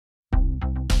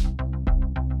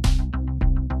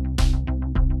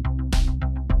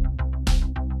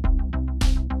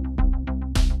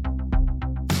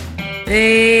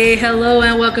Hey, hello,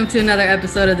 and welcome to another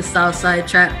episode of the Southside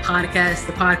Trap Podcast,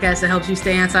 the podcast that helps you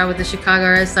stay inside with the Chicago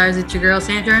Red Stars. It's your girl,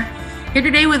 Sandra, here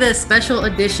today with a special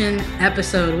edition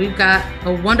episode. We've got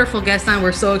a wonderful guest on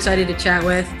we're so excited to chat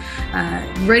with.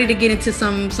 Ready to get into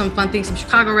some fun things, some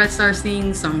Chicago Red Stars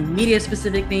things, some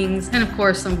media-specific things, and of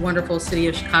course, some wonderful City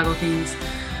of Chicago things.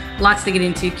 Lots to get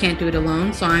into, can't do it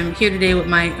alone. So I'm here today with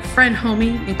my friend,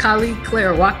 homie, and colleague,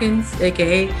 Claire Watkins,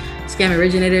 aka Scam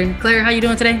Originator. Claire, how you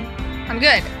doing today? I'm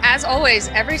good. As always,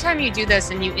 every time you do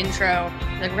this and you intro,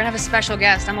 like we're gonna have a special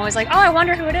guest, I'm always like, oh, I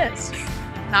wonder who it is.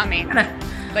 Not me.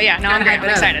 But yeah, no, I'm great. I'm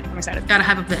excited. Gotta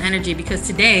hype up the energy because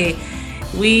today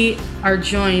we are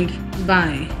joined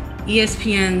by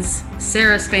ESPN's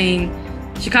Sarah Spain,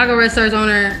 Chicago Red Stars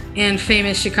owner and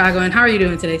famous Chicagoan. How are you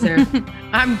doing today, Sarah?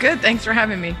 I'm good. Thanks for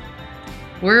having me.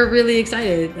 We're really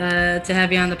excited to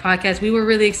have you on the podcast. We were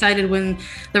really excited when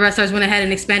the Red Stars went ahead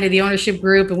and expanded the ownership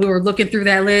group, and we were looking through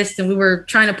that list, and we were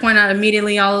trying to point out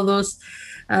immediately all of those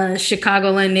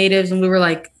Chicagoland natives, and we were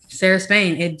like, Sarah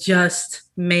Spain, it just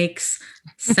makes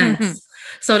sense.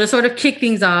 So to sort of kick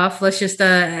things off, let's just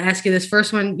ask you this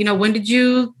first one. You know, when did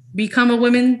you become a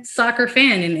women's soccer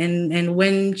fan, and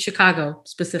when Chicago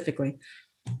specifically?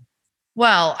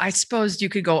 Well, I suppose you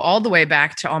could go all the way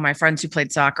back to all my friends who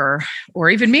played soccer, or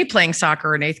even me playing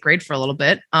soccer in 8th grade for a little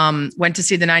bit. Went to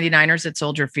see the 99ers at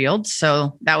Soldier Field.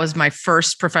 So that was my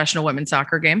first professional women's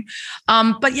soccer game.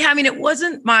 But yeah, I mean, it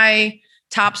wasn't my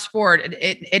top sport.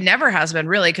 It never has been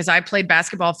really, because I played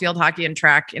basketball, field hockey, and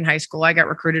track in high school. I got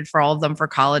recruited for all of them for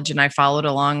college, and I followed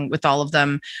along with all of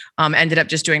them. Ended up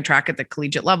just doing track at the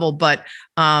collegiate level. But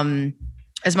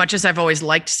as much as I've always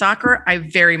liked soccer, I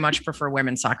very much prefer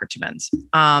women's soccer to men's.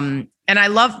 And I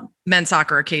love men's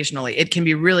soccer occasionally. It can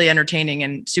be really entertaining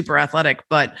and super athletic,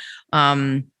 but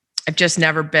I've just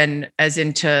never been as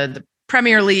into the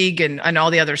Premier League and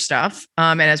all the other stuff.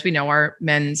 And as we know, our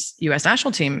men's U.S.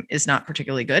 national team is not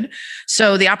particularly good.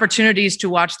 So the opportunities to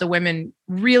watch the women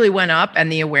really went up,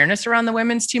 and the awareness around the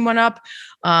women's team went up.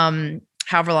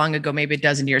 However long ago, maybe a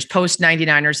dozen years post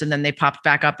 99ers. And then they popped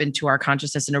back up into our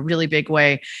consciousness in a really big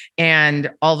way.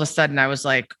 And all of a sudden I was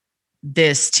like,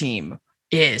 this team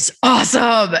is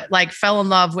awesome. Like fell in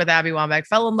love with Abby Wambach,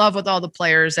 fell in love with all the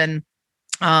players. And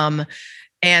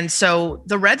so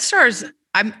the Red Stars,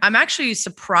 I'm actually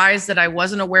surprised that I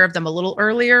wasn't aware of them a little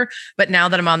earlier, but now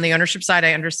that I'm on the ownership side,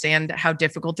 I understand how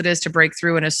difficult it is to break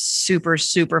through in a super,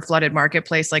 super flooded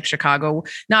marketplace like Chicago,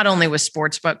 not only with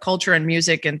sports, but culture and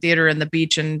music and theater and the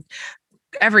beach and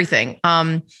everything.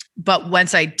 But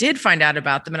once I did find out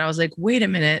about them and I was like, wait a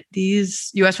minute,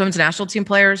 these U.S. women's national team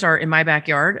players are in my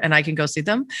backyard and I can go see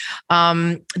them.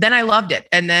 Then I loved it.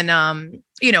 And then,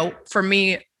 for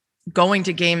me, going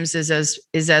to games is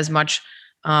as much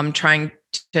trying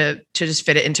to just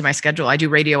fit it into my schedule. I do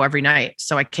radio every night,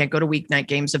 so I can't go to weeknight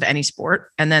games of any sport.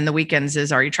 And then the weekends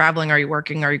is, are you traveling? Are you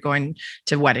working? Are you going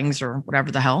to weddings or whatever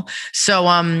the hell? So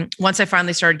once I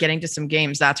finally started getting to some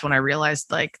games, that's when I realized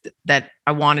that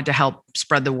I wanted to help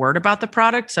spread the word about the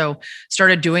product. So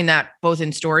started doing that both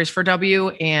in stories for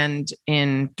W and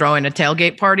in throwing a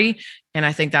tailgate party. And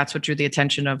I think that's what drew the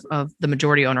attention of the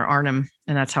majority owner, Arnhem.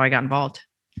 And that's how I got involved.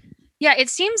 Yeah, it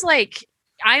seems like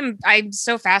I'm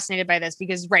so fascinated by this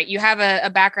because, right, you have a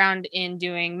background in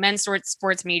doing men's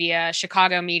sports media,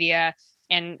 Chicago media,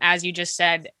 and as you just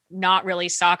said, not really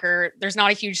soccer. There's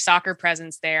not a huge soccer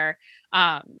presence there.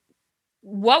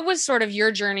 What was sort of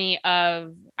your journey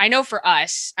of, I know for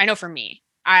me,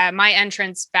 my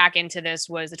entrance back into this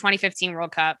was the 2015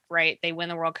 World Cup, right? They win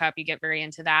the World Cup, you get very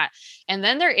into that. And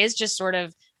then there is just sort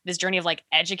of this journey of like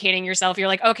educating yourself. You're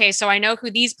like, okay, so I know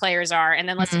who these players are. And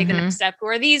then let's take the next step. Who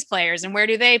are these players and where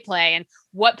do they play? And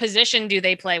what position do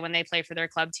they play when they play for their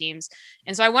club teams?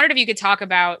 And so I wondered if you could talk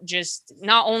about just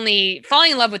not only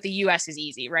falling in love with the US is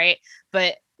easy, right?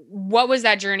 But what was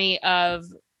that journey of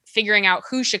figuring out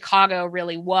who Chicago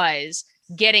really was,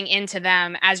 getting into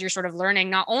them as you're sort of learning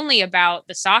not only about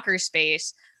the soccer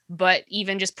space, but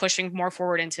even just pushing more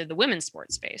forward into the women's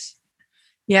sports space?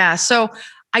 Yeah. So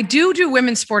I do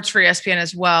women's sports for ESPN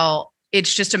as well.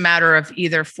 It's just a matter of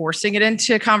either forcing it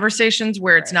into conversations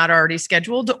where it's not already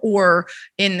scheduled, or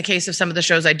in the case of some of the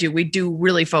shows I do, we do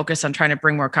really focus on trying to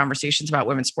bring more conversations about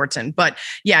women's sports in. But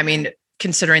yeah, I mean,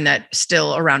 considering that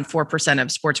still around 4%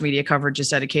 of sports media coverage is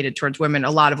dedicated towards women,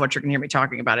 a lot of what you're going to hear me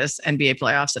talking about is NBA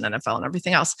playoffs and NFL and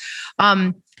everything else.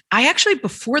 I actually,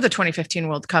 before the 2015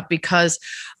 World Cup, because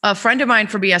a friend of mine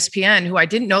from ESPN, who I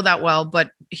didn't know that well,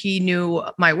 but he knew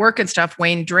my work and stuff,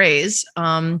 Wayne Drays,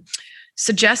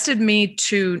 suggested me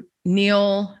to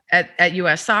Neil at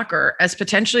US Soccer as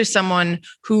potentially someone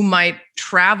who might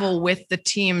travel with the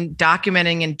team,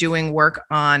 documenting and doing work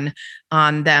on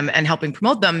them and helping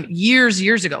promote them years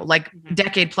ago, like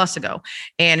decade plus ago.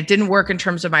 And it didn't work in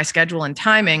terms of my schedule and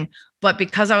timing. But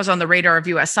because I was on the radar of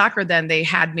US Soccer, then they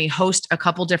had me host a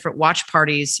couple different watch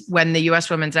parties when the US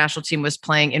women's national team was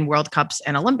playing in World Cups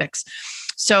and Olympics.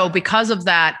 So because of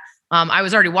that, I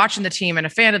was already watching the team and a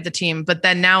fan of the team, but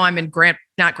then now I'm in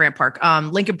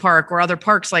Lincoln Park or other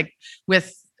parks, like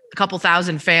with a couple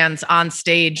thousand fans on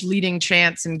stage leading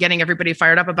chants and getting everybody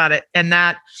fired up about it. And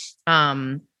that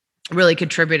really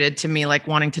contributed to me like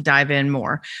wanting to dive in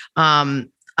more.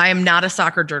 I am not a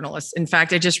soccer journalist. In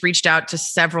fact, I just reached out to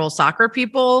several soccer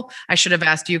people. I should have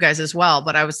asked you guys as well,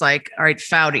 but I was like, all right,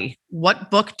 Foudy,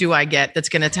 what book do I get that's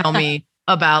going to tell me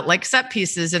about like set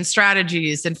pieces and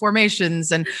strategies and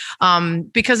formations? And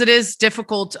because it is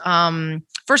difficult,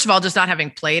 first of all, just not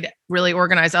having played really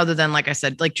organized other than, like I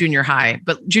said, like junior high.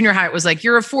 But junior high, it was like,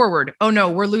 you're a forward. Oh no,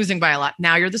 we're losing by a lot.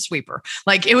 Now you're the sweeper.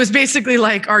 Like it was basically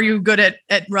like, are you good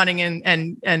at running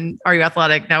and are you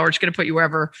athletic? Now we're just going to put you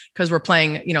wherever because we're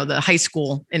playing, the high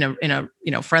school in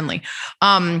a friendly.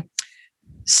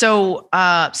 So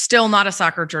still not a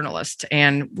soccer journalist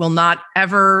and will not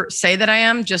ever say that I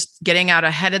am, just getting out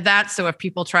ahead of that. So if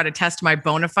people try to test my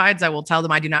bona fides, I will tell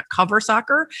them I do not cover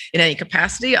soccer in any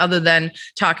capacity other than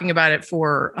talking about it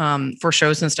for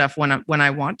shows and stuff when I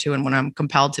want to and when I'm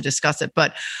compelled to discuss it.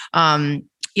 But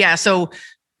so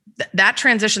that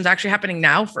transition is actually happening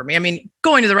now for me. I mean,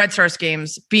 going to the Red Stars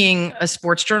games, being a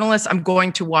sports journalist, I'm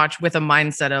going to watch with a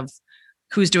mindset of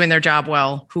who's doing their job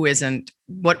well, who isn't,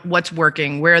 what's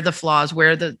working, where are the flaws,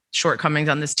 where are the shortcomings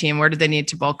on this team, where do they need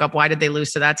to bulk up, why did they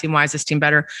lose to that team, why is this team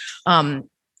better?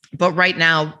 But right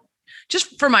now,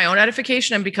 just for my own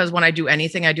edification, and because when I do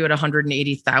anything, I do it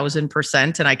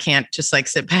 180,000%, and I can't just like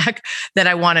sit back, that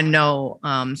I want to know.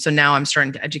 So now I'm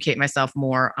starting to educate myself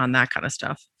more on that kind of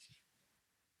stuff.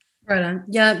 Right on.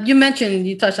 Yeah, you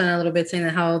touched on it a little bit, saying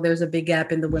that how there's a big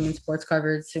gap in the women's sports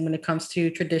coverage and when it comes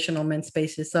to traditional men's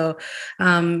spaces. So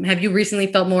have you recently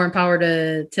felt more empowered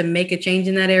to make a change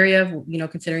in that area,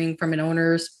 considering from an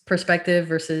owner's perspective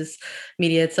versus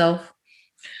media itself?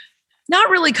 Not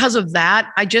really because of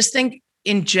that. I just think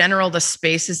in general, the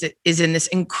space is in this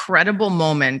incredible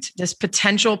moment, this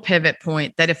potential pivot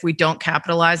point that if we don't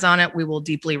capitalize on it, we will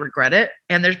deeply regret it.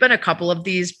 And there's been a couple of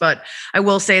these, but I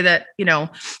will say that,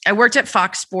 I worked at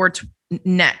Fox Sports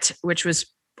Net, which was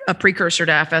a precursor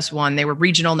to FS1. They were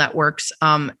regional networks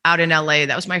out in LA.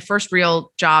 That was my first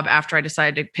real job after I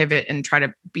decided to pivot and try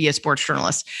to be a sports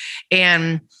journalist.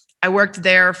 And I worked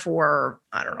there for,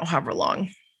 I don't know, however long,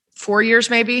 4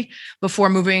 years maybe, before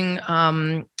moving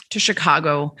to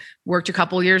Chicago, worked a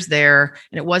couple of years there.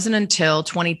 And it wasn't until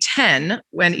 2010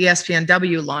 when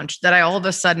ESPNW launched that I all of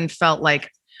a sudden felt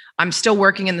like I'm still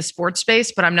working in the sports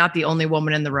space, but I'm not the only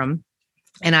woman in the room.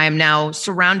 And I am now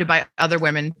surrounded by other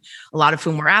women, a lot of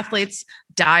whom were athletes,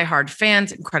 diehard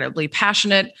fans, incredibly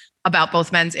passionate about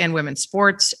both men's and women's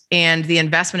sports. And the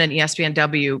investment in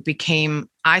ESPNW became,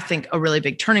 I think, a really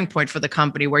big turning point for the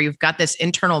company, where you've got this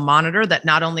internal monitor that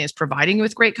not only is providing you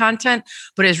with great content,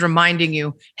 but is reminding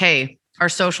you, hey, our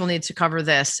social needs to cover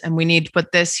this, and we need to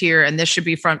put this here, and this should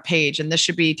be front page, and this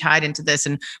should be tied into this.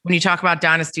 And when you talk about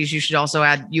dynasties, you should also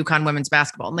add UConn women's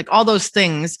basketball, and like all those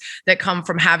things that come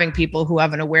from having people who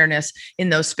have an awareness in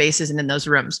those spaces and in those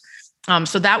rooms.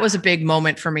 So that was a big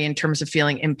moment for me in terms of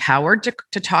feeling empowered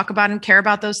to talk about and care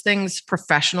about those things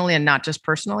professionally and not just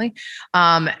personally.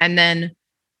 And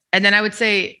then I would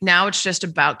say now it's just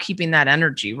about keeping that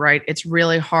energy, right? It's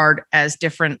really hard as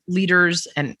different leaders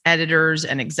and editors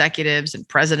and executives and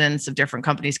presidents of different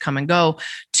companies come and go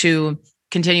to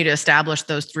continue to establish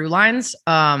those through lines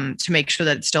to make sure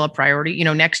that it's still a priority.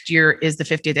 Next year is the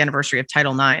 50th anniversary of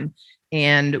Title IX.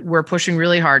 And we're pushing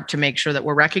really hard to make sure that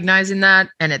we're recognizing that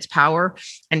and its power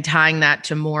and tying that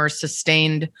to more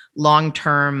sustained,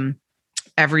 long-term,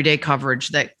 everyday coverage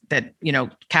that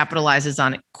capitalizes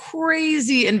on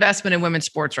crazy investment in women's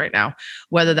sports right now,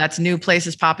 whether that's new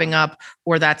places popping up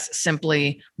or that's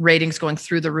simply ratings going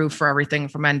through the roof for everything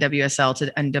from NWSL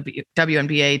to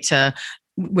WNBA to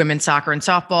women's soccer and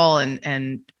softball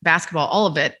and basketball, all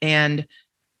of it. And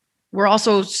we're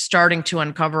also starting to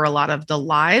uncover a lot of the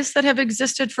lies that have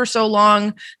existed for so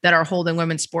long that are holding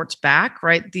women's sports back,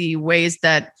 right? The ways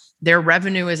that their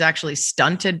revenue is actually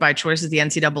stunted by choices the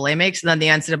NCAA makes. And then the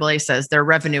NCAA says their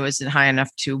revenue isn't high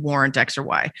enough to warrant X or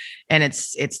Y. And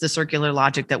it's the circular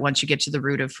logic that once you get to the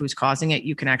root of who's causing it,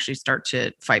 you can actually start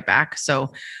to fight back.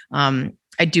 So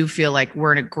I do feel like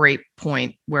we're in a great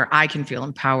point where I can feel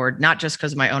empowered, not just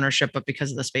because of my ownership, but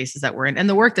because of the spaces that we're in and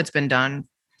the work that's been done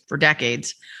for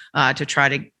decades to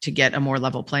try to get a more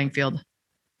level playing field.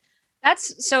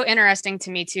 That's so interesting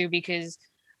to me too, because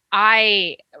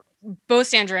both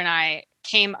Sandra and I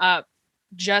came up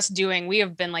we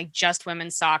have been like just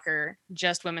women's soccer,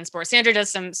 just women's sports. Sandra does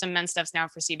some men's stuff now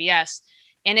for CBS.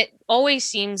 And it always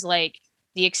seems like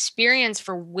the experience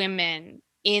for women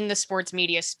in the sports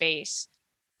media space,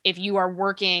 if you are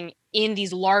working in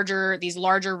these larger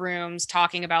rooms,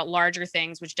 talking about larger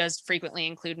things, which does frequently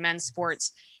include men's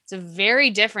sports, it's a very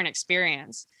different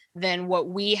experience than what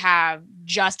we have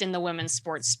just in the women's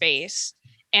sports space.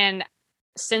 And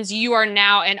since you are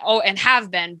now and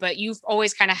have been, but you've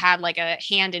always kind of had like a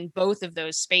hand in both of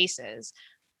those spaces,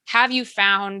 have you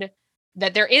found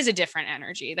that there is a different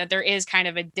energy, that there is kind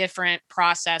of a different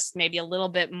process, maybe a little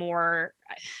bit more,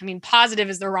 I mean, positive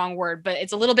is the wrong word, but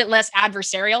it's a little bit less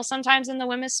adversarial sometimes in the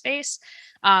women's space.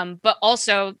 But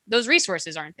also those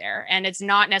resources aren't there, and it's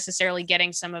not necessarily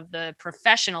getting some of the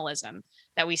professionalism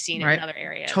that we've seen in other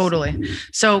areas. Totally.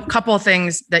 So a couple of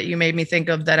things that you made me think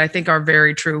of that I think are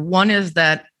very true. One is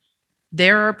that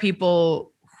there are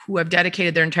people who have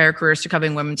dedicated their entire careers to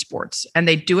covering women's sports, and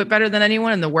they do it better than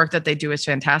anyone. And the work that they do is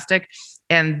fantastic.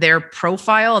 And their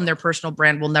profile and their personal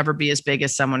brand will never be as big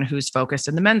as someone who's focused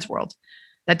in the men's world.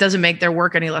 That doesn't make their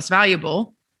work any less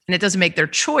valuable, and it doesn't make their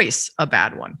choice a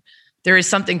bad one. There is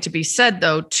something to be said,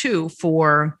 though, too,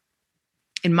 for,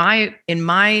 in my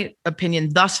opinion,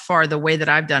 thus far, the way that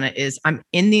I've done it is I'm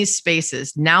in these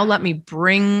spaces. Now let me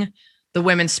bring the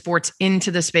women's sports into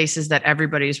the spaces that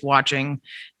everybody's watching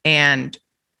and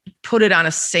put it on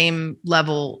a same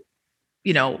level,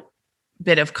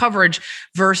 bit of coverage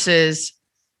versus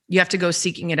you have to go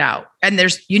seeking it out. And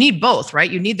you need both, right?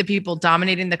 You need the people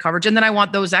dominating the coverage. And then I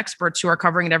want those experts who are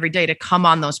covering it every day to come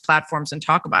on those platforms and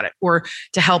talk about it, or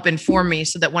to help inform me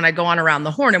so that when I go on Around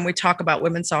the Horn and we talk about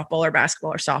women's softball or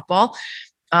basketball or softball,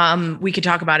 we could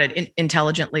talk about it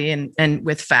intelligently and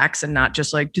with facts, and not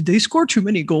just like, did they score too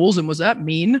many goals? And was that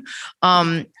mean?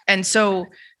 And so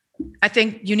I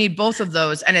think you need both of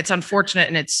those. And it's unfortunate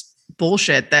and it's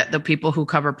bullshit that the people who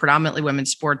cover predominantly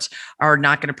women's sports are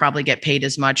not going to probably get paid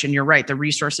as much. And you're right, the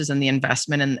resources and the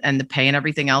investment and the pay and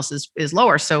everything else is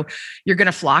lower. So you're going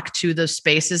to flock to the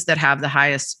spaces that have the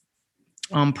highest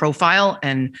profile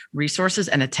and resources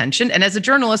and attention. And as a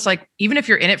journalist, like, even if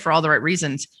you're in it for all the right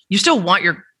reasons, you still want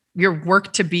your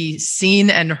work to be seen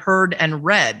and heard and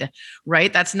read,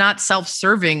 right? That's not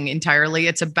self-serving entirely.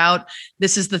 It's about,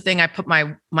 this is the thing I put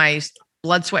my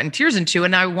blood, sweat, and tears into,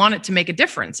 and I want it to make a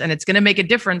difference. And it's going to make a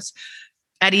difference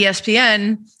at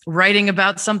ESPN writing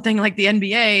about something like the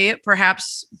NBA,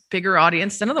 perhaps bigger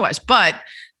audience than otherwise. But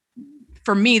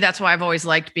for me, that's why I've always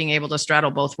liked being able to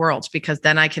straddle both worlds, because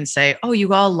then I can say, oh,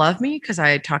 you all love me because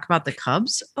I talk about the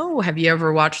Cubs. Oh, have you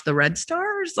ever watched the Red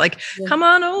Stars? Like, come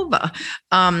on over.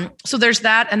 So there's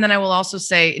that. And then I will also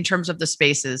say, in terms of the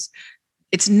spaces,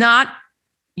 it's not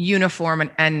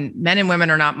uniform, and men and women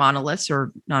are not monoliths,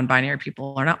 or non-binary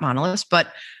people are not monoliths.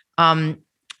 But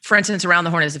for instance, Around the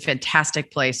Horn is a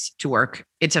fantastic place to work.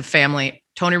 It's a family.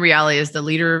 Tony Reale is the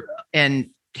leader,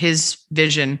 and his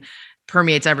vision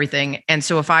permeates everything. And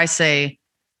so if I say,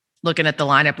 looking at the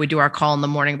lineup, we do our call in the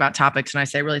morning about topics, and I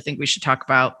say, I really think we should talk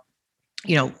about,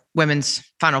 women's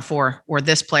Final Four, or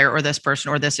this player, or this person,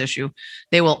 or this issue,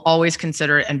 they will always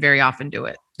consider it and very often do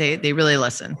it. They really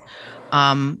listen.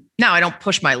 Now I don't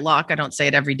push my luck. I don't say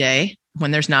it every day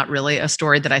when there's not really a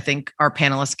story that I think our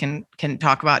panelists can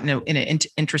talk about in an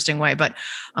interesting way. But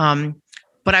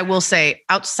I will say,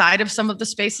 outside of some of the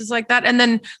spaces like that, and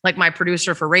then like my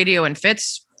producer for radio and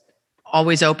Fitz,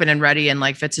 always open and ready. And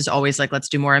like Fitz is always like, let's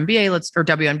do more NBA, or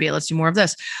WNBA, let's do more of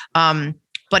this.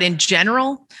 But in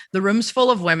general, the room's full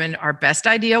of women. Our best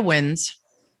idea wins.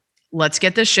 Let's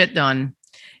get this shit done.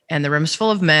 And the room's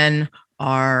full of men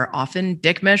are often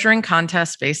dick measuring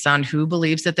contests based on who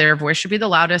believes that their voice should be the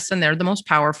loudest and they're the most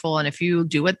powerful. And if you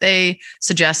do what they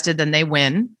suggested, then they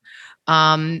win.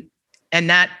 And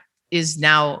that is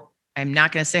now, I'm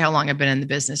not going to say how long I've been in the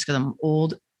business because I'm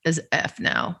old as F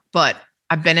now, but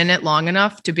I've been in it long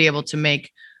enough to be able to make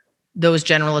those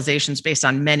generalizations based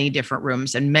on many different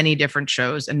rooms and many different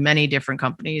shows and many different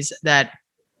companies, that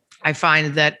I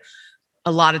find that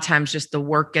a lot of times just the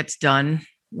work gets done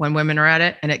when women are at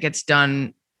it, and it gets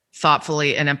done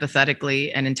thoughtfully and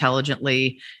empathetically and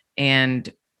intelligently, and,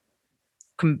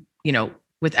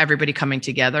 with everybody coming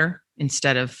together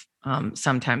instead of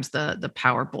sometimes the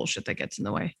power bullshit that gets in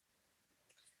the way.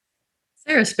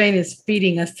 Sarah Spain is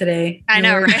feeding us today. I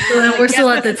know, right? We're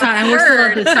still at the time. We're still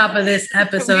at the top of this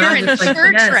episode. I'm just like,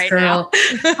 yes, right girl.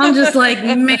 Now. I'm just like,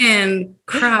 man,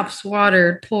 crops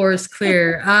watered, pores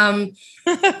clear.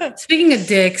 Speaking of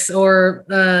dicks, or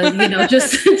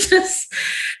just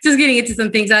just getting into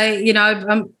some things.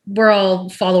 We're all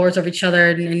followers of each other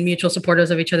and mutual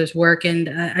supporters of each other's work. And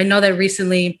I know that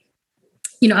recently,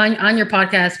 on your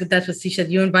podcast with That's What She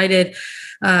Said, you invited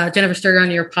Jennifer Sturger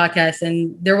on your podcast,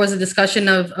 and there was a discussion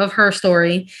of her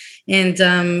story and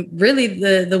really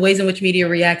the ways in which media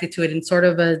reacted to it in sort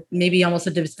of maybe almost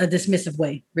a dismissive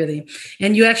way, really.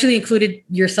 And you actually included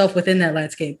yourself within that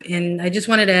landscape. And I just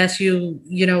wanted to ask you,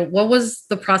 what was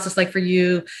the process like for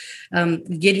you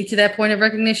getting to that point of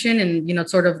recognition and,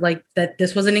 sort of like that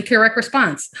this was an incorrect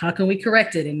response? How can we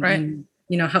correct it? And, right. and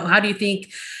how do you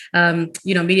think,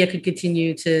 media could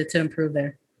continue to improve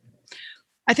there?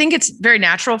 I think it's very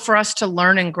natural for us to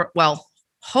learn and grow. Well,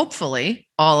 hopefully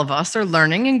all of us are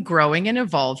learning and growing and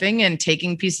evolving and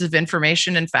taking pieces of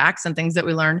information and facts and things that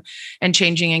we learn and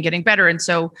changing and getting better. And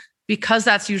so because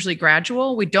that's usually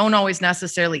gradual, we don't always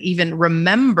necessarily even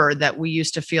remember that we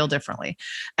used to feel differently.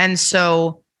 And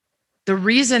so the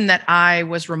reason that I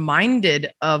was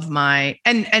reminded of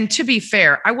and to be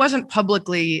fair, I wasn't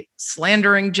publicly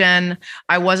slandering Jen.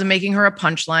 I wasn't making her a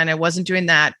punchline. I wasn't doing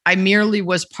that. I merely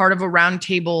was part of a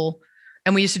roundtable.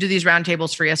 And we used to do these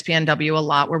roundtables for ESPNW a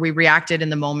lot where we reacted in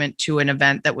the moment to an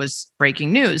event that was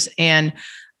breaking news. And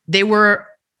they were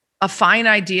a fine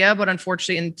idea, but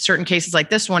unfortunately, in certain cases like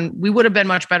this one, we would have been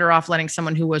much better off letting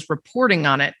someone who was reporting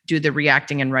on it do the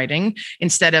reacting and writing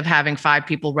instead of having 5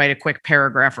 people write a quick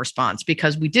paragraph response,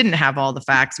 because we didn't have all the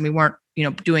facts and we weren't,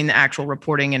 doing the actual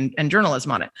reporting and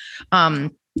journalism on it.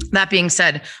 That being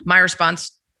said, my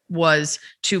response was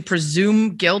to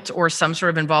presume guilt or some sort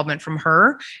of involvement from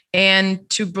her and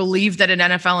to believe that an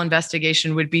NFL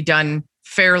investigation would be done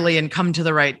fairly and come to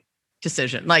the right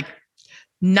decision. Like,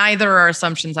 neither are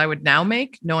assumptions I would now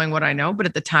make, knowing what I know. But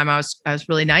at the time, I was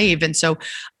really naive. And so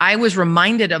I was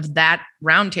reminded of that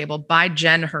roundtable by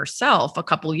Jen herself a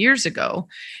couple of years ago.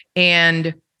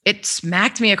 And it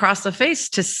smacked me across the face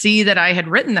to see that I had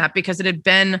written that, because there had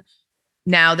been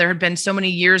so many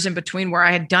years in between where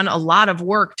I had done a lot of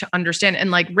work to understand.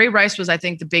 And like Ray Rice was, I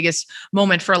think, the biggest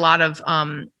moment for a lot of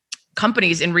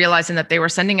companies in realizing that they were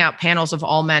sending out panels of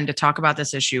all men to talk about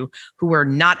this issue who were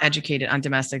not educated on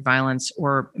domestic violence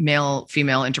or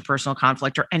male-female interpersonal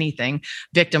conflict or anything,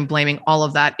 victim blaming, all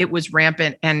of that. It was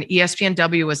rampant, and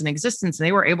ESPNW was in existence, and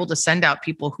they were able to send out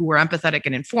people who were empathetic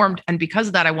and informed. And because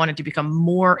of that, I wanted to become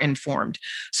more informed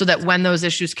so that when those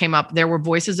issues came up, there were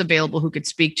voices available who could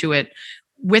speak to it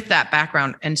with that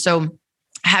background. And so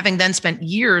having then spent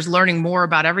years learning more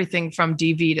about everything from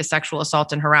DV to sexual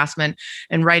assault and harassment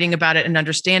and writing about it and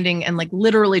understanding and like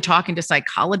literally talking to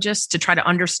psychologists to try to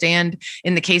understand,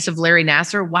 in the case of Larry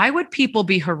Nassar, why would people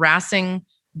be harassing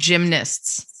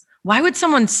gymnasts? Why would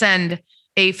someone send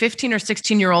a 15 or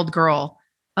 16-year-old girl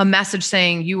a message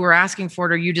saying you were asking for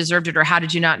it or you deserved it or how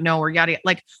did you not know or yada,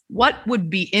 like what would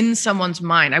be in someone's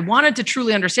mind? I wanted to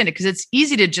truly understand it, because it's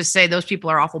easy to just say those people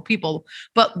are awful people,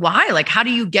 but why? Like, how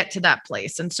do you get to that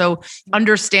place? And so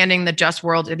understanding the just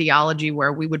world ideology,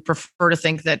 where we would prefer to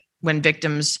think that when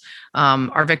victims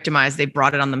are victimized, they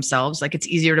brought it on themselves. Like, it's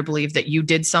easier to believe that you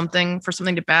did something for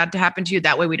something bad to happen to you.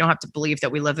 That way we don't have to believe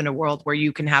that we live in a world where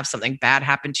you can have something bad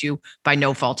happen to you by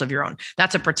no fault of your own.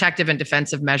 That's a protective and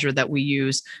defensive measure that we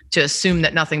use to assume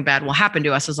that nothing bad will happen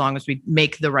to us as long as we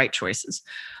make the right choices.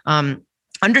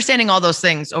 Understanding all those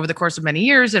things over the course of many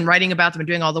years and writing about them and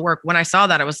doing all the work, when I saw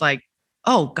that, I was like,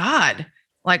 oh God,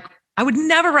 like, I would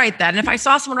never write that. And if I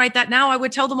saw someone write that now, I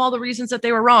would tell them all the reasons that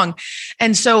they were wrong.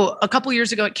 And so a couple of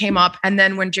years ago, it came up. And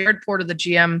then when Jared Porter, the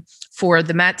GM for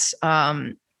the Mets,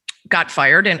 got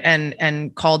fired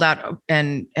and called out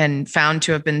and found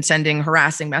to have been sending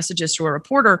harassing messages to a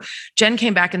reporter, Jen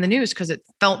came back in the news because it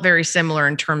felt very similar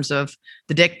in terms of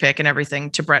the dick pic and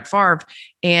everything to Brett Favre.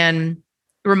 And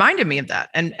reminded me of that.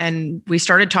 And we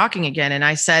started talking again. And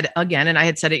I said again, and I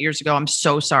had said it years ago, I'm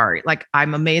so sorry. Like,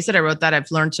 I'm amazed that I wrote that. I've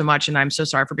learned so much and I'm so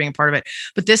sorry for being a part of it.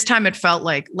 But this time it felt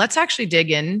like, let's actually dig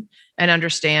in and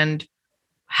understand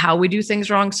how we do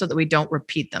things wrong so that we don't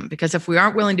repeat them. Because if we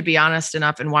aren't willing to be honest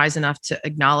enough and wise enough to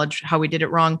acknowledge how we did it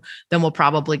wrong, then we'll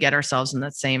probably get ourselves in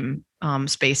that same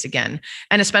space again.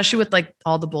 And especially with like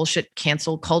all the bullshit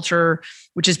cancel culture,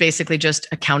 which is basically just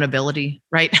accountability,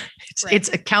 right? It's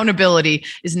accountability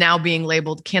is now being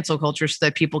labeled cancel culture so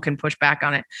that people can push back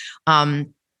on it.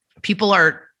 People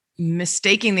are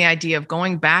mistaking the idea of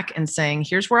going back and saying,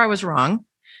 here's where I was wrong.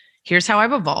 Here's how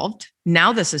I've evolved.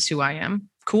 Now this is who I am.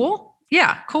 Cool.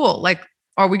 Yeah, cool. Like,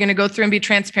 are we going to go through and be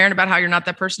transparent about how you're not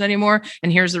that person anymore? And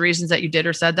here's the reasons that you did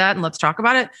or said that. And let's talk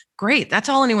about it. Great. That's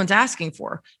all anyone's asking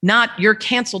for. Not you're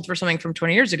canceled for something from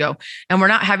 20 years ago. And we're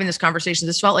not having this conversation.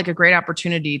 This felt like a great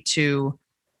opportunity to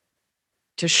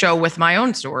to show with my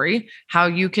own story how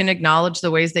you can acknowledge the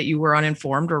ways that you were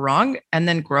uninformed or wrong, and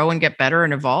then grow and get better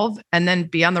and evolve, and then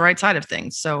be on the right side of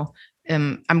things. So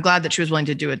I'm glad that she was willing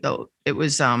to do it, though. It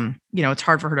was, it's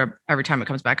hard for her to every time it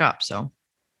comes back up. So.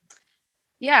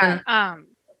 Yeah.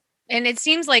 And it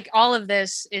seems like all of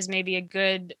this is maybe a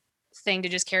good thing to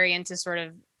just carry into sort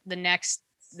of the next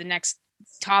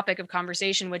topic of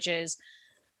conversation, which is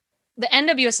the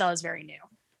NWSL is very new.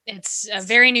 It's a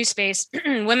very new space.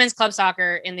 Women's club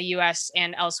soccer in the US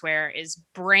and elsewhere is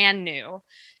brand new.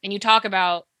 And you talk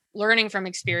about learning from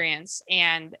experience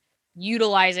and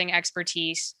utilizing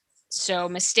expertise. So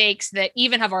mistakes that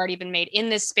even have already been made in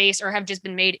this space or have just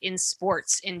been made in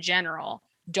sports in general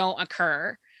don't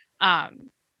occur.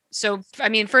 So, I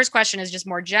mean, first question is just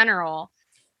more general.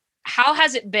 How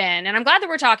has it been? And I'm glad that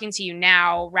we're talking to you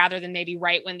now rather than maybe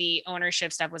right when the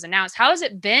ownership stuff was announced. How has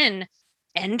it been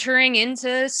entering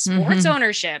into sports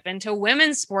ownership, into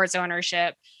women's sports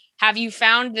ownership? Have you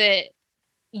found that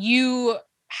you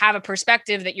have a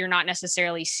perspective that you're not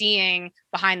necessarily seeing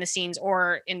behind the scenes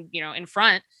or in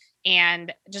front?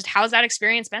 And just how's that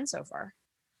experience been so far?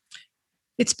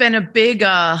 It's been a big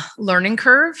learning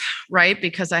curve, right?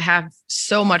 Because I have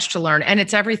so much to learn, and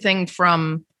it's everything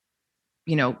from,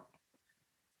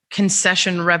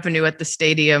 concession revenue at the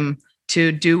stadium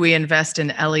to do we invest in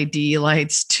LED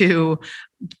lights to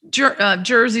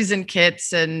jerseys and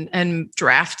kits and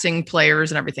drafting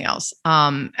players and everything else.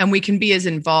 And we can be as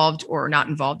involved or not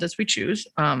involved as we choose.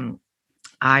 I,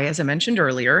 as I mentioned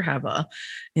earlier, have a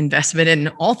investment in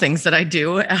all things that I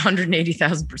do,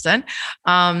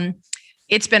 180,000%.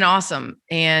 It's been awesome.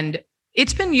 And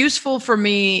it's been useful for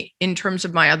me in terms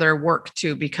of my other work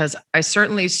too, because I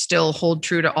certainly still hold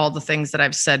true to all the things that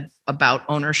I've said about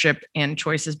ownership and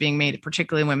choices being made,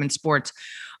 particularly in women's sports.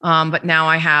 But now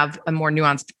I have a more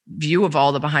nuanced view of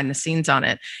all the behind the scenes on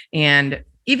it. And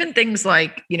even things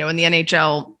like, in the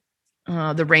NHL,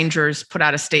 the Rangers put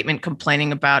out a statement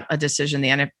complaining about a decision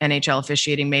the NHL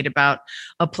officiating made about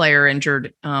a player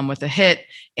injured with a hit.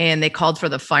 And they called for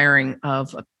the firing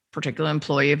of a particular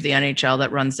employee of the NHL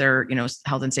that runs their,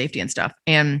 health and safety and stuff.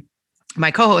 And my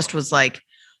co-host was like,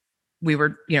 we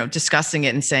were, discussing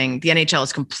it and saying the NHL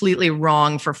is completely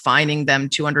wrong for fining them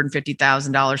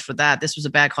 $250,000 for that. This was a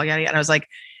bad call. Yada, yada. And I was like,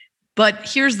 but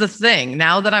here's the thing.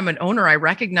 Now that I'm an owner, I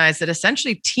recognize that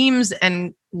essentially teams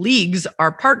and leagues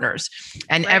are partners,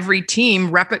 and right. Every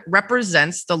team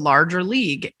represents the larger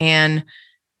league. And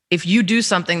if you do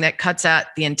something that cuts at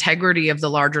the integrity of the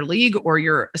larger league, or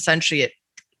you're essentially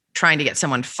trying to get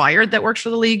someone fired that works for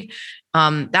the league,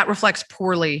 that reflects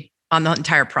poorly on the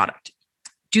entire product.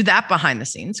 Do that behind the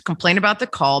scenes, complain about the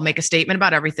call, make a statement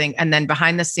about everything, and then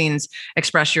behind the scenes,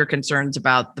 express your concerns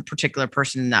about the particular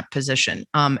person in that position.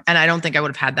 And I don't think I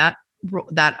would have had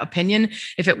that opinion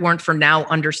if it weren't for now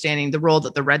understanding the role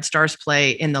that the Red Stars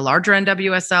play in the larger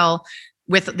NWSL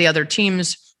with the other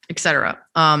teams, et cetera.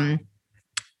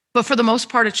 But for the most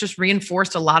part, it's just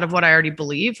reinforced a lot of what I already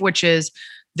believe, which is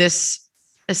this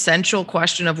essential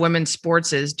question of women's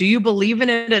sports is, do you believe in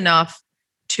it enough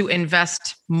to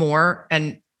invest more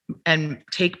and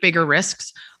take bigger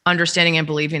risks, understanding and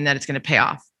believing that it's going to pay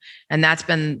off? And that's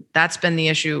been the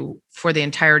issue for the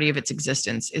entirety of its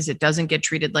existence, is it doesn't get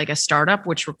treated like a startup,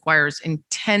 which requires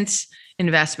intense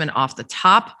investment off the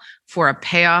top for a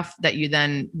payoff that you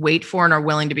then wait for and are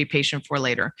willing to be patient for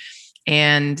later.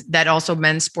 And that also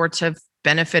men's sports have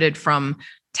benefited from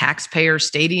taxpayer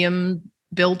stadium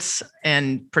built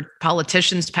and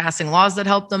politicians passing laws that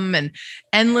help them, and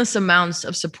endless amounts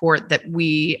of support that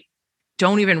we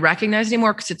don't even recognize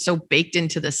anymore because it's so baked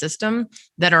into the system,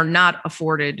 that are not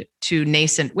afforded to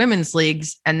nascent women's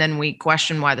leagues. And then we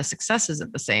question why the success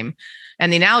isn't the same.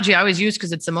 And the analogy I always use,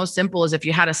 because it's the most simple, is if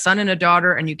you had a son and a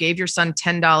daughter and you gave your son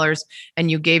 $10 and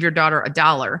you gave your daughter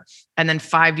 $1, and then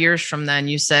 5 years from then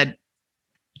you said,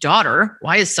 daughter,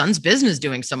 why is son's business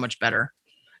doing so much better?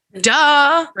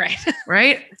 Duh. Right.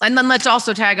 Right. And then let's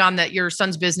also tag on that your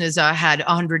son's business had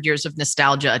 100 years of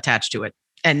nostalgia attached to it,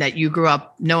 and that you grew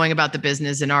up knowing about the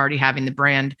business and already having the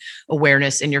brand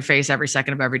awareness in your face every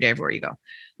second of every day everywhere you go.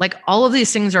 Like, all of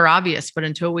these things are obvious, but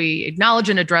until we acknowledge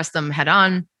and address them head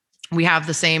on, we have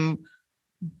the same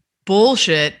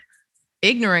bullshit,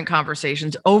 ignorant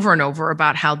conversations over and over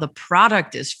about how the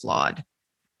product is flawed.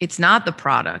 It's not the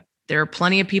product. There are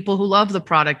plenty of people who love the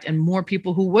product, and more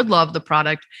people who would love the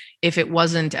product if it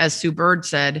wasn't, as Sue Bird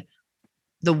said,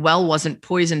 the well wasn't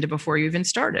poisoned before you even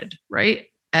started, right?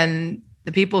 And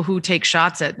the people who take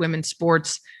shots at women's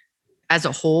sports as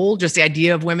a whole, just the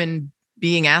idea of women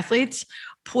being athletes,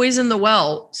 poison the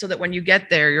well so that when you get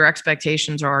there, your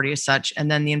expectations are already as such,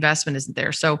 and then the investment isn't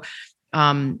there. So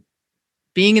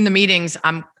being in the meetings,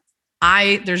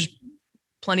 there's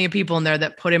plenty of people in there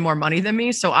that put in more money than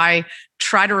me. So I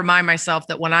try to remind myself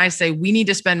that when I say we need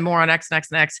to spend more on X and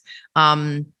X and X,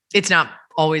 it's not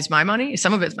always my money.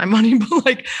 Some of it's my money, but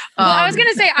like, well, I was going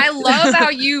to say, I love how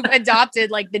you've adopted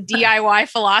like the DIY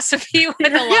philosophy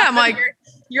with a lot. Yeah, I'm like,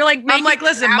 you're like, I'm like,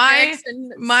 listen,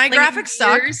 my graphics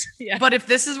suck, but if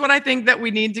this is what I think that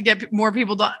we need to get more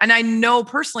people to, and I know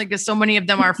personally, because so many of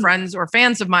them are friends or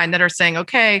fans of mine that are saying,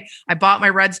 okay, I bought my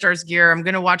Red Stars gear. I'm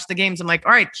going to watch the games. I'm like,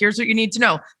 all right, here's what you need to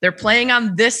know. They're playing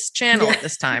on this channel at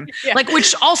this time, like,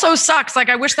 which also sucks. Like,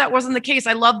 I wish that wasn't the case.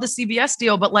 I love the CBS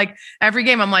deal, but like every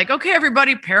game I'm like, okay,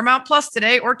 everybody, Paramount Plus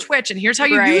today or Twitch. And here's how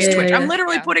you use Twitch. I'm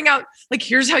literally putting out like,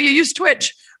 here's how you use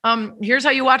Twitch. Here's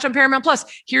how you watch on Paramount Plus.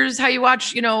 Here's how you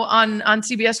watch, on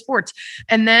CBS Sports.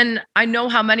 And then I know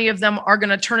how many of them are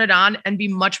going to turn it on and be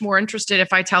much more interested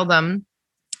if I tell them,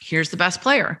 here's the best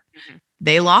player. Mm-hmm.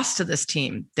 They lost to this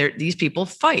team. These people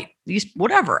fight.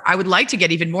 Whatever. I would like to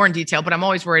get even more in detail, but I'm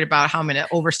always worried about how I'm going to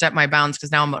overstep my bounds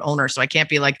because now I'm an owner. So I can't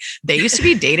be like, they used to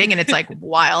be dating and it's like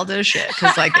wild as shit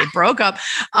because like they broke up.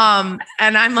 And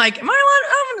I'm like, am I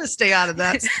allowed? I'm going to stay out of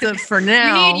that stuff for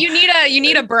now. You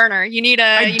need a burner. You need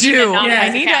a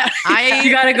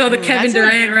you got to go the Kevin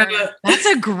Durant route. That's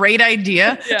a great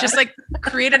idea. Yeah. Just like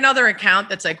create another account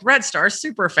that's like Red Star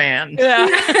super fan.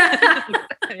 Yeah.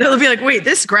 They'll be like, wait,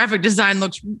 this graphic design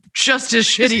looks just as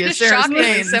shitty as Sarah's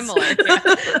name. Similar.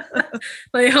 Yeah.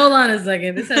 Like, hold on a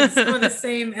second. This has some of the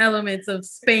same elements of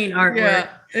Spain artwork. Yeah,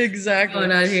 exactly.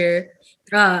 Going on here.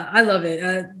 I love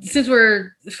it. Since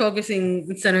we're focusing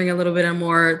and centering a little bit on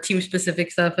more team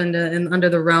specific stuff and under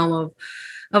the realm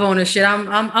of ownership,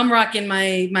 I'm rocking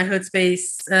my Hood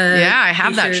Space. I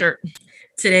have that shirt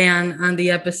today on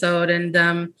the episode,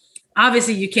 and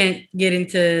obviously you can't get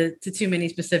into too many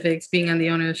specifics being on the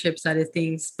ownership side of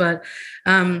things, but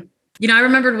I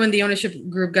remembered when the ownership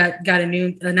group got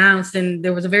announced, and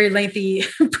there was a very lengthy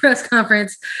press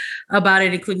conference about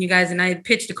it, including you guys. And I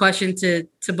pitched a question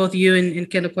to both you and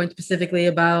Kendall Coyne specifically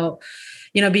about,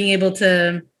 being able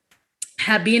to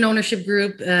be an ownership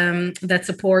group that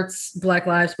supports Black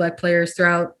lives, Black players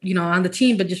throughout, on the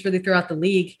team, but just really throughout the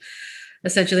league,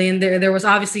 essentially. And there was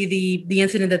obviously the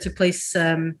incident that took place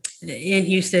in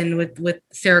Houston with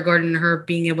Sarah Gordon and her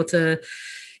being able to,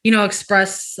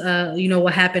 express,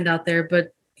 what happened out there. But,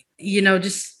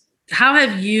 just how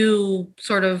have you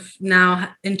sort of now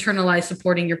internalized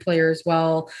supporting your players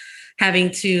while having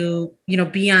to,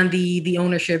 be on the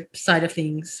ownership side of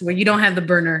things where you don't have the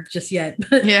burner just yet?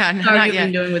 Yeah. How have you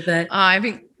been doing with that? I've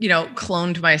been,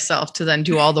 cloned myself to then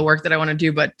do all the work that I want to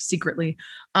do, but secretly.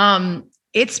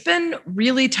 It's been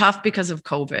really tough because of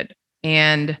COVID.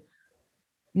 And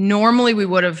normally we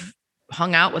would have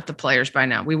hung out with the players by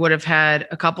now. We would have had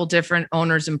a couple different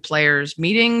owners and players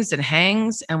meetings and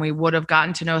hangs, and we would have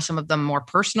gotten to know some of them more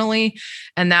personally.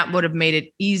 And that would have made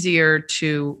it easier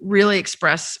to really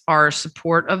express our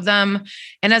support of them.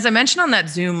 And as I mentioned on that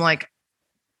Zoom, like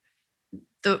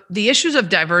the issues of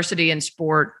diversity in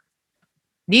sport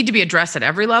need to be addressed at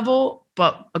every level,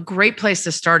 but a great place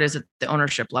to start is at the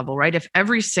ownership level, right? If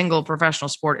every single professional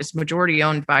sport is majority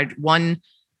owned by one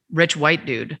rich white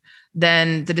dude,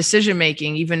 then the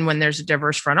decision-making, even when there's a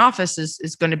diverse front office,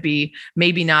 is going to be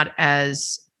maybe not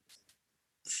as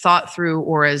thought through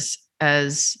or as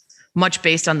much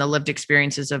based on the lived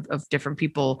experiences of different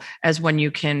people as when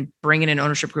you can bring in an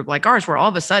ownership group like ours, where all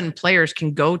of a sudden players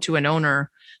can go to an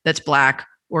owner that's Black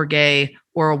or gay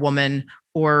or a woman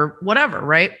or whatever,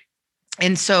 right?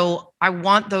 And so I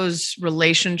want those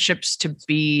relationships to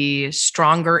be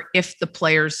stronger if the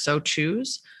players so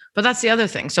choose. But that's the other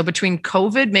thing. So between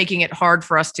COVID making it hard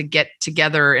for us to get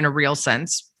together in a real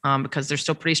sense, because there's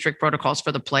still pretty strict protocols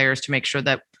for the players to make sure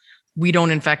that we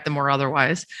don't infect them or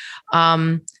otherwise.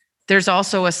 There's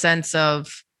also a sense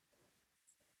of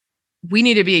we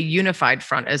need to be a unified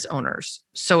front as owners.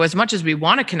 So as much as we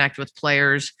want to connect with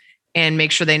players and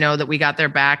make sure they know that we got their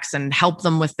backs and help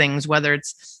them with things, whether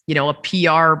it's, a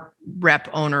PR rep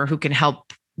owner who can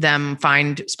help them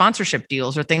find sponsorship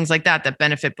deals or things like that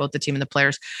benefit both the team and the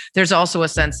players. There's also a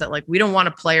sense that like, we don't want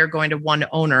a player going to one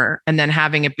owner and then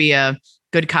having it be a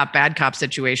good cop, bad cop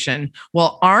situation.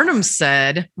 Well, Arnhem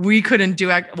said we couldn't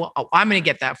do it. Well, I'm going to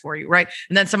get that for you. Right.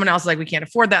 And then someone else is like, we can't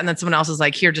afford that. And then someone else is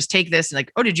like, here, just take this. And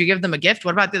like, oh, did you give them a gift?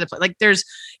 What about the other play? Like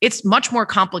it's much more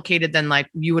complicated than like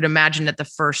you would imagine at the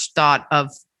first thought of.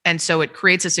 And so it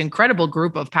creates this incredible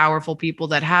group of powerful people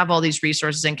that have all these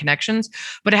resources and connections,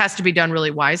 but it has to be done really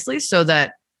wisely so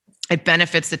that it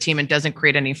benefits the team and doesn't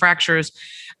create any fractures.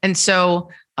 And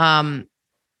so,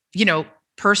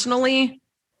 personally,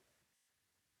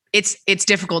 it's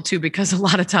difficult too, because a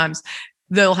lot of times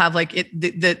they'll have like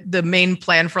the main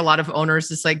plan for a lot of owners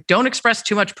is like, don't express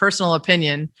too much personal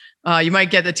opinion. You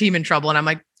might get the team in trouble. And I'm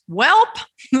like, welp,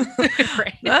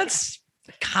 Right. that's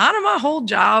kind of my whole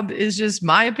job, is just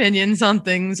my opinions on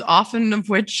things, often of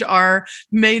which are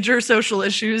major social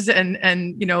issues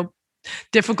and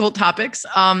difficult topics,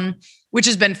 which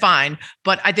has been fine.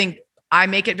 But I think I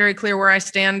make it very clear where I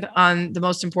stand on the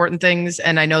most important things.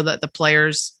 And I know that the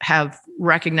players have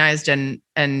recognized and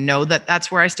know that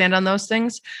that's where I stand on those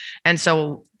things. And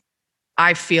so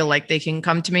I feel like they can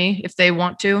come to me if they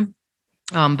want to.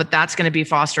 But that's going to be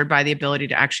fostered by the ability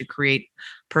to actually create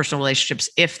personal relationships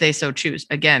if they so choose.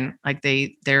 Again, like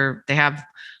they have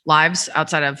lives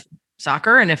outside of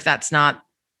soccer. And if that's not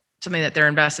something that they're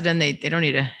invested in, they don't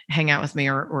need to hang out with me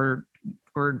or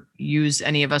use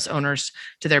any of us owners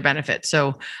to their benefit.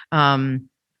 So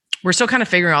we're still kind of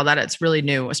figuring all that. It's really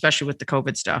new, especially with the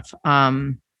COVID stuff.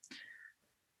 And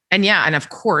of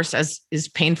course, as is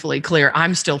painfully clear,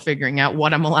 I'm still figuring out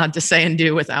what I'm allowed to say and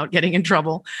do without getting in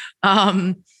trouble.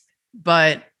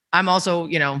 But I'm also,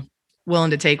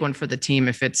 willing to take one for the team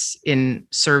if it's in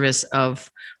service of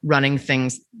running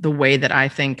things the way that I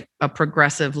think a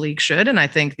progressive league should. And I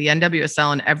think the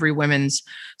NWSL and every women's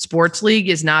sports league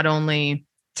is not only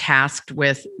tasked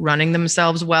with running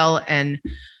themselves well and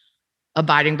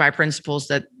abiding by principles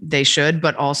that they should,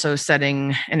 but also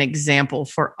setting an example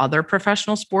for other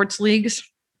professional sports leagues.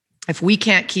 If we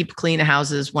can't keep clean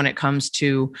houses when it comes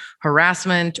to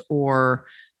harassment or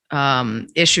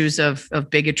issues of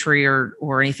bigotry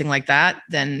or anything like that,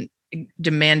 then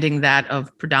demanding that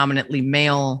of predominantly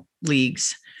male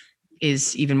leagues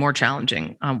is even more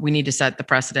challenging. We need to set the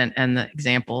precedent and the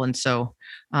example. And so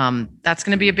that's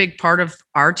going to be a big part of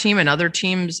our team and other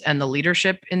teams and the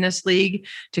leadership in this league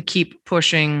to keep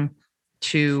pushing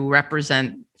to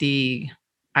represent the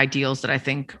ideals that I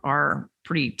think are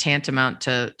pretty tantamount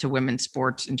to women's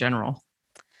sports in general.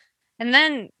 And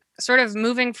then sort of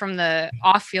moving from the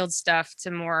off-field stuff to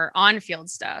more on-field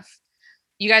stuff,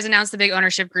 you guys announced the big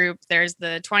ownership group. There's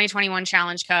the 2021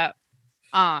 Challenge Cup.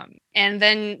 And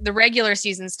then the regular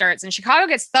season starts and Chicago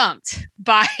gets thumped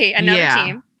by another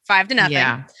team, 5-0.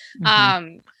 Yeah.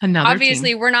 Another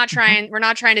obviously team. we're not trying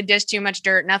to dish too much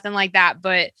dirt, nothing like that.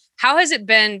 But how has it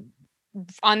been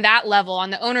on that level, on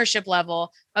the ownership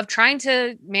level, of trying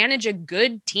to manage a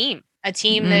good team, a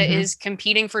team that is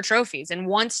competing for trophies and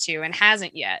wants to and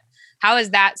hasn't yet? How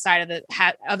has that side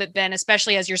of it been,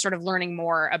 especially as you're sort of learning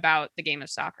more about the game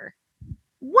of soccer?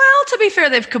 Well, to be fair,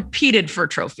 they've competed for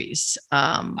trophies.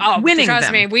 Winning trust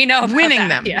them. me, we know about winning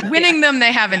that. them. Winning them,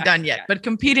 they haven't done yet, but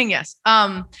competing, yes.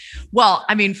 Well,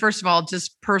 I mean, first of all,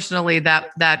 just personally,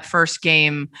 that first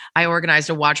game, I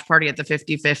organized a watch party at the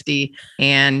 50-50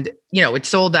 and, it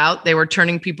sold out. They were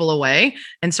turning people away.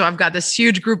 And so I've got this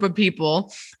huge group of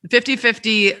people,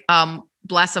 50-50,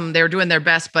 bless them, they were doing their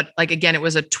best. But like, again, it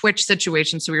was a Twitch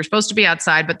situation. So we were supposed to be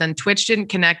outside, but then Twitch didn't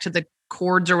connect to the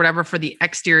cords or whatever for the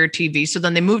exterior TV. So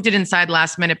then they moved it inside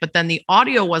last minute, but then the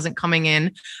audio wasn't coming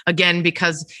in again,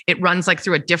 because it runs like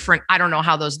through a different, I don't know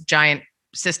how those giant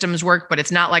systems work, but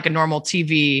it's not like a normal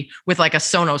TV with like a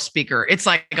Sonos speaker. It's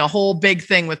like a whole big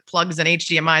thing with plugs and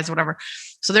HDMIs, whatever.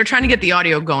 So they're trying to get the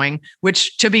audio going,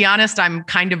 which, to be honest, I'm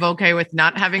kind of okay with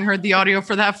not having heard the audio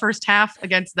for that first half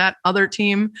against that other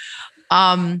team.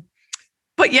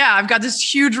 But yeah, I've got this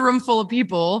huge room full of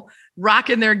people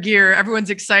rocking their gear. Everyone's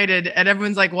excited and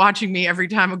everyone's like watching me every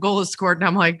time a goal is scored. And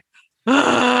I'm like,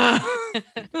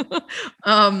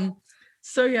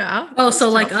 so yeah. Oh, so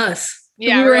like us.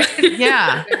 Yeah. Right.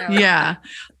 Yeah.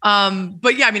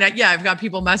 But yeah, I mean, I've got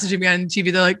people messaging me on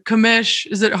TV. They're like, Kamish,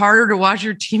 is it harder to watch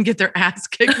your team get their ass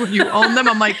kicked when you own them?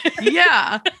 I'm like,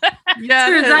 yeah.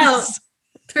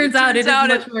 Turns out it is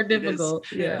much more difficult.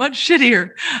 Yeah. Much shittier.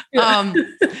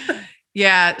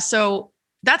 Yeah. So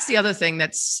that's the other thing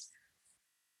that's,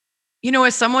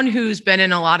 as someone who's been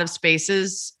in a lot of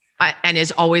spaces and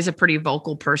is always a pretty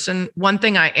vocal person, one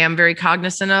thing I am very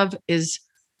cognizant of is,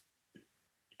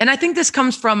 and I think this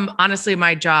comes from, honestly,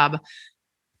 my job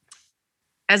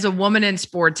as a woman in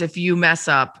sports. If you mess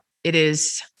up, it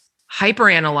is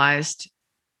hyper-analyzed.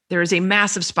 There is a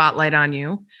massive spotlight on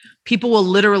you. People will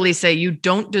literally say you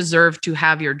don't deserve to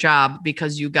have your job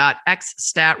because you got X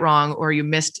stat wrong or you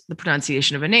missed the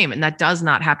pronunciation of a name. And that does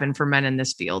not happen for men in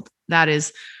this field. That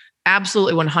is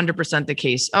absolutely 100% the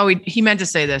case. Oh, he meant to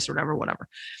say this or whatever.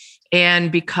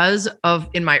 And because of,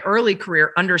 in my early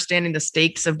career, understanding the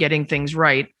stakes of getting things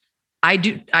right,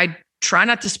 I try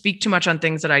not to speak too much on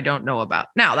things that I don't know about.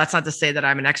 Now, that's not to say that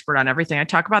I'm an expert on everything I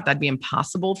talk about. That'd be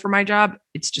impossible for my job.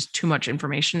 It's just too much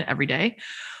information every day.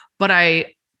 But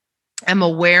I am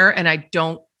aware, and I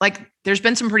don't like there's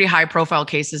been some pretty high profile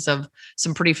cases of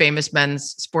some pretty famous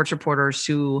men's sports reporters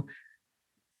who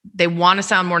they want to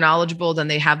sound more knowledgeable than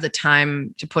they have the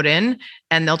time to put in.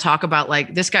 And they'll talk about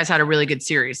like, this guy's had a really good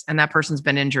series and that person's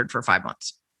been injured for 5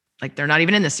 months. Like they're not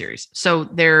even in the series. So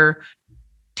they're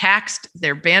taxed,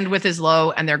 their bandwidth is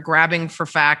low, and they're grabbing for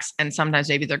facts. And sometimes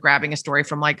maybe they're grabbing a story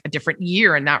from like a different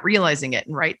year and not realizing it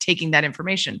and taking that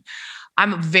information.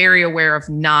 I'm very aware of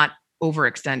not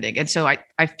overextending. And so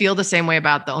I feel the same way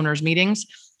about the owners' meetings.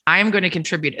 I am going to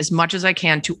contribute as much as I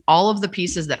can to all of the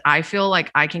pieces that I feel like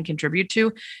I can contribute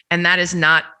to. And that is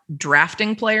not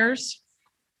drafting players,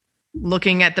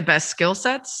 looking at the best skill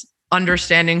sets,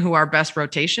 understanding who our best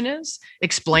rotation is,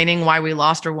 explaining why we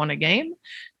lost or won a game,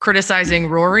 criticizing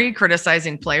Rory,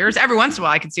 criticizing players. Every once in a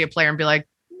while, I can see a player and be like,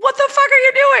 what the fuck are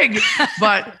you doing?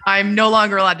 But I'm no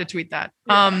longer allowed to tweet that.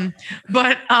 Yeah.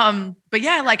 But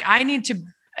yeah, like I need to,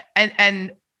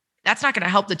 and that's not going to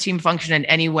help the team function in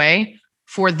any way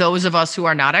for those of us who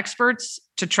are not experts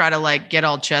to try to like get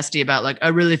all chesty about like, I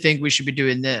really think we should be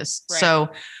doing this. Right. So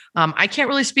I can't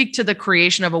really speak to the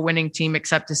creation of a winning team,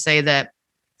 except to say that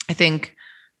I think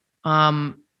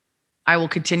I will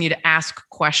continue to ask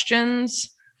questions,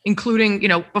 including,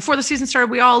 before the season started,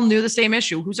 we all knew the same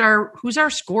issue. Who's our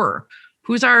scorer?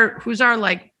 Who's our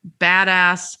like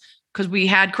badass? Because we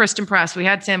had Kristen Press, we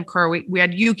had Sam Kerr, we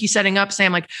had Yuki setting up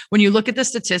Sam. Like when you look at the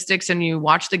statistics and you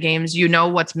watch the games, you know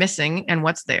what's missing and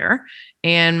what's there.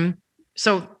 And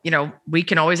so, we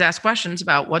can always ask questions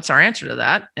about what's our answer to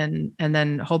that, and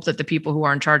then hope that the people who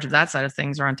are in charge of that side of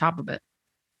things are on top of it.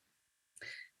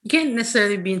 You can't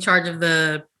necessarily be in charge of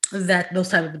those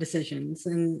type of decisions,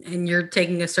 and you're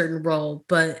taking a certain role,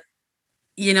 but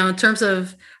in terms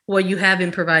of what you have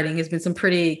been providing has been some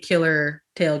pretty killer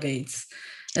tailgates,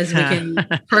 as we can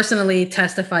personally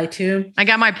testify to. I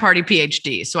got my party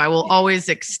PhD, so I will always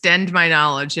extend my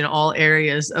knowledge in all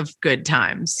areas of good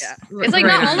times. Yeah. It's like,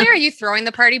 not only are you throwing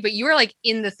the party, but you are like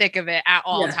in the thick of it at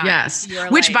all times.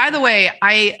 Yes. Which, by the way,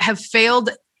 I have failed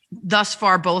thus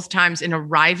far both times in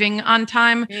arriving on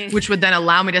time, which would then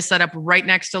allow me to set up right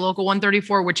next to Local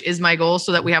 134, which is my goal,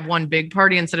 so that we have one big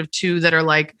party instead of two that are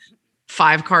like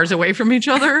 5 cars away from each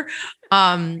other.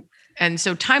 And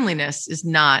so timeliness is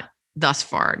not thus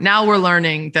far. Now we're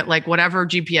learning that like whatever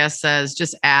GPS says,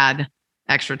 just add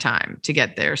extra time to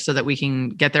get there so that we can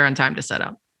get there on time to set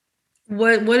up.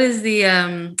 What is the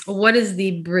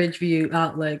Bridgeview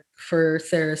outlook for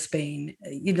Sarah Spain?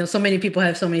 So many people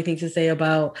have so many things to say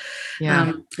about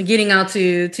getting out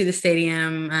to the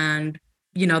stadium, and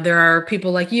there are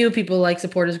people like you, people like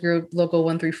supporters group Local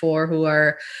 134, who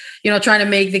are trying to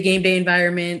make the game day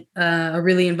environment a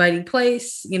really inviting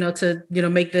place, to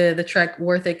make the trek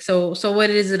worth it. So what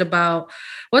is it about?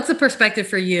 What's the perspective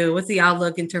for you? What's the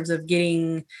outlook in terms of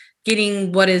getting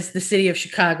what is the city of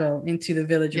Chicago into the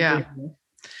village of Bridgeview?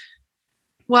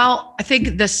 Well, I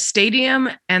think the stadium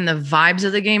and the vibes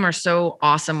of the game are so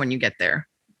awesome when you get there,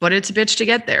 but it's a bitch to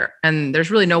get there, and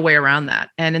there's really no way around that.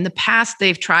 And in the past,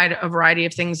 they've tried a variety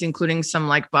of things, including some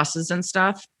like buses and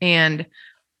stuff. And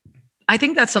I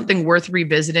think that's something worth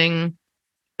revisiting.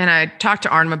 And I talked to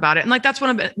Arnhem about it. And like, that's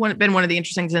been one of the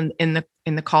interesting things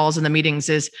in the calls and the meetings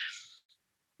is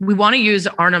we want to use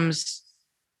Arnhem's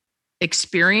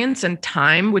experience and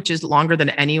time, which is longer than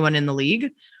anyone in the league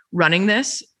running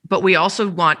this. But we also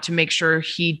want to make sure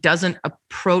he doesn't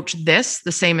approach this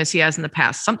the same as he has in the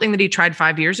past. Something that he tried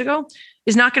 5 years ago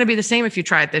is not going to be the same if you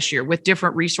try it this year with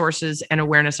different resources and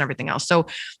awareness and everything else. So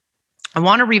I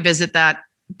want to revisit that.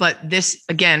 But this,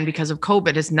 again, because of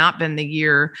COVID, has not been the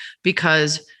year,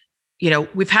 because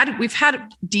we've had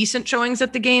decent showings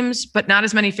at the games, but not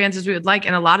as many fans as we would like.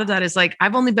 And a lot of that is like,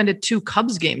 I've only been to 2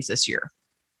 Cubs games this year.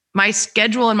 My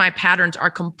schedule and my patterns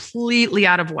are completely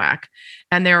out of whack.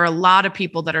 And there are a lot of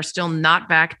people that are still not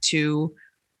back to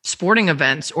sporting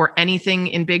events or anything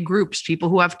in big groups, people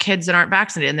who have kids that aren't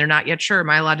vaccinated and they're not yet sure, am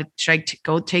I allowed to, should I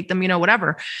go take them,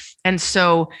 whatever. And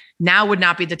so now would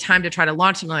not be the time to try to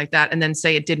launch something like that and then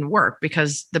say it didn't work,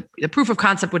 because the proof of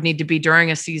concept would need to be during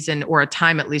a season or a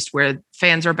time at least where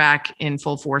fans are back in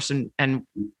full force and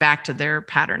back to their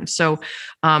patterns. So,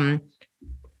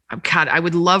 God, I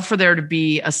would love for there to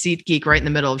be a SeatGeek right in the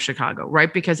middle of Chicago,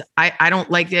 right? Because I don't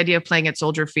like the idea of playing at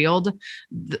Soldier Field.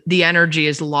 The energy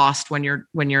is lost when you're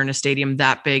in a stadium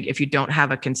that big if you don't have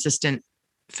a consistent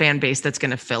fan base that's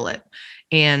going to fill it.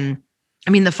 And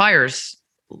I mean, the Fire's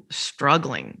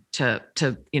struggling to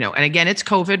and again, it's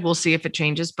COVID. We'll see if it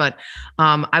changes, but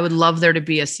I would love there to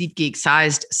be a SeatGeek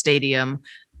sized stadium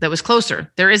that was closer.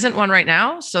 There isn't one right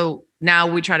now, so now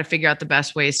we try to figure out the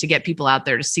best ways to get people out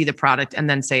there to see the product and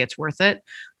then say it's worth it.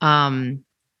 And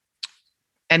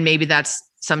maybe that's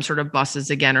some sort of buses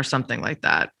again or something like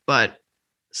that. But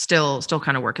still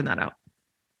kind of working that out.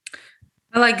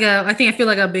 I feel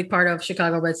like a big part of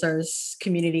Chicago Red Stars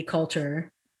community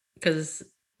culture, because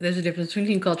there's a difference between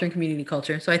team culture and community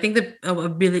culture. So I think that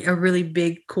a really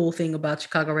big cool thing about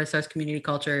Chicago Red Stars community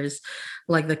culture is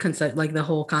like the concept, like the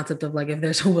whole concept of like, if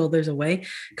there's a will, there's a way,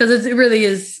 because it really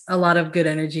is a lot of good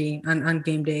energy on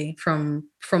game day from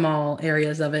all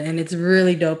areas of it. And it's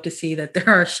really dope to see that there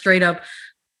are straight up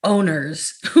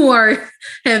owners who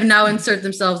have now insert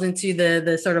themselves into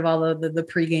the sort of all of the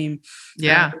pregame.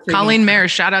 Colleen Mayer,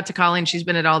 shout out to Colleen. She's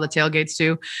been at all the tailgates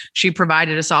too. She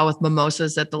provided us all with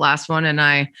mimosas at the last one, and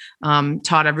I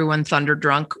taught everyone Thunder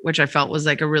Drunk, which I felt was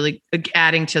like a really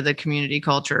adding to the community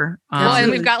culture. And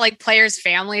we've got like players'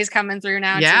 families coming through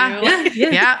now too.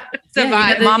 Yeah.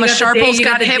 Mama Sharples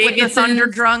got hit with the Thunder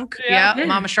Drunk.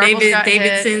 Mama Sharples got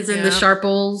Davidsons hit. And the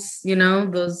Sharples,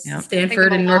 those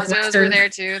Stanford and Northwestern were there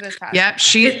too.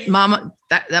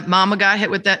 That mama got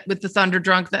hit with the Thunder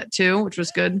Drunk that too, which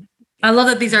was good. I love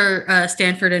that these are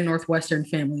Stanford and Northwestern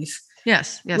families.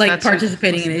 Yes, like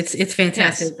participating in it. It's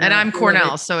fantastic. Yes. And I'm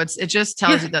Cornell, so it just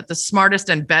tells you that the smartest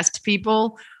and best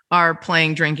people are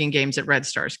playing drinking games at Red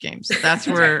Stars games. That's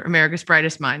where America's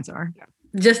brightest minds are.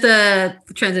 Just a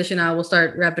transition out. We'll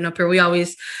start wrapping up here. We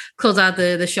always close out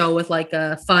the show with like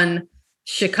a fun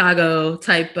Chicago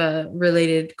type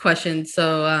related question.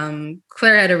 So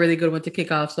Claire had a really good one to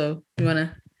kick off. So you want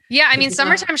to? Yeah, I mean,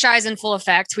 Summertime Shy is in full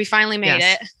effect. We finally made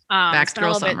it. Back to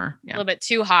girl summer. A little bit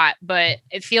too hot, but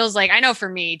it feels like, I know for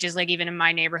me, just like even in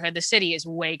my neighborhood, the city is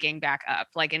waking back up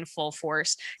like in full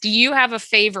force. Do you have a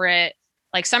favorite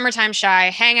like Summertime Shy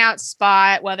hangout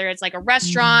spot, whether it's like a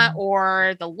restaurant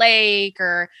or the lake,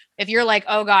 or if you're like,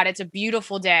 oh God, it's a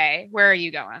beautiful day, where are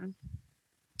you going?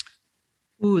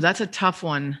 Ooh, that's a tough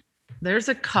one. There's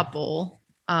a couple.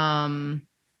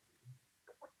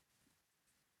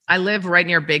 I live right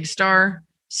near Big Star.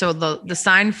 So the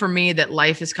sign for me that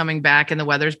life is coming back and the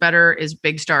weather's better is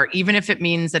Big Star, even if it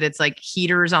means that it's like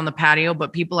heaters on the patio,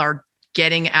 but people are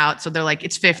getting out. So they're like,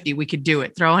 it's 50, we could do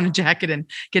it. Throw on a jacket and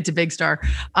get to Big Star.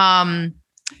 I've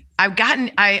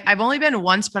only been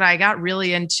once, but I got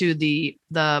really into the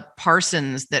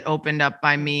Parsons that opened up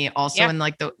by me also in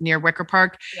like the near Wicker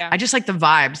Park. Yeah. I just like the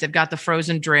vibes. They've got the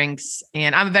frozen drinks,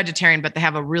 and I'm a vegetarian, but they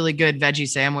have a really good veggie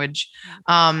sandwich.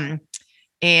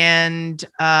 And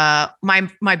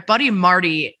my buddy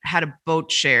Marty had a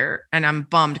boat share, and I'm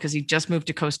bummed because he just moved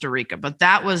to Costa Rica, but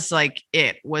that was like,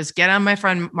 it was get on my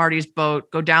friend Marty's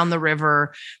boat, go down the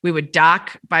river. We would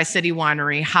dock by City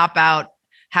Winery, hop out,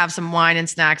 have some wine and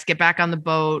snacks, get back on the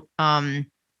boat. So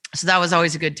that was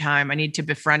always a good time. I need to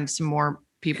befriend some more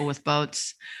people with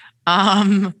boats.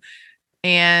 And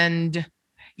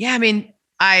yeah, I mean,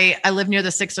 I live near the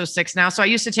 606 now. So I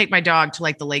used to take my dog to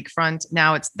like the lakefront.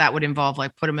 Now that would involve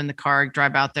like put him in the car,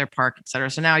 drive out there, park, etc.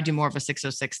 So now I do more of a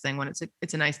 606 thing when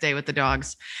it's a nice day with the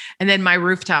dogs. And then my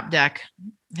rooftop deck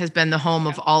has been the home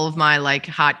of all of my like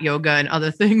hot yoga and other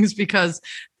things, because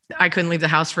I couldn't leave the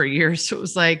house for a year. So it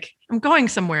was like, I'm going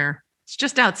somewhere. It's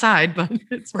just outside, but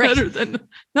it's better than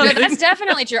nothing. That's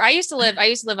definitely true. I used to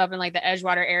live up in like the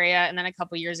Edgewater area. And then a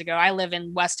couple years ago, I live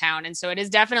in West Town. And so it is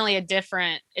definitely a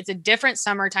different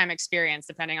summertime experience,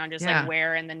 depending on just like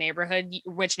where in the neighborhood,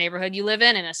 which neighborhood you live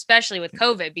in. And especially with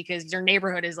COVID, because your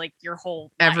neighborhood is like your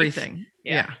whole life. Everything.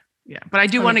 Yeah. But I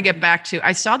do want to get back to,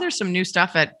 I saw there's some new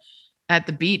stuff at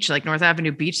the beach, like North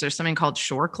Avenue Beach. There's something called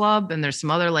Shore Club, and there's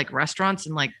some other like restaurants,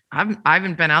 and like I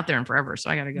haven't been out there in forever, so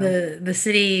I gotta go. The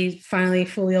city finally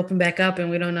fully opened back up, and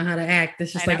we don't know how to act.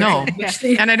 This is like no,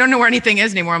 and I don't know where anything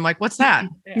is anymore. I'm like, what's that?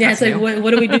 Yeah, it's like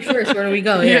what do we do first? Where do we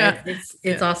go? Yeah,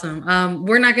 it's awesome.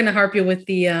 We're not gonna harp you with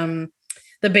the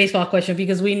baseball question,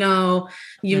 because we know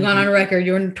you've gone on record.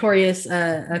 You're a notorious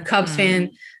a Cubs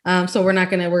fan. So we're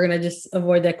gonna just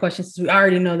avoid that question since we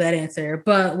already know that answer.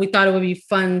 But we thought it would be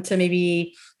fun to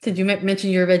maybe, since you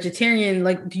mentioned you're a vegetarian,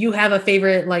 like, do you have a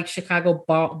favorite like Chicago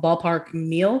ballpark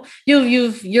meal?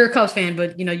 You're a Cubs fan,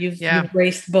 but you've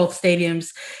graced both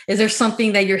stadiums. Is there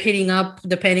something that you're hitting up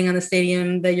depending on the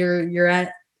stadium that you're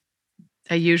at?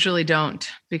 I usually don't,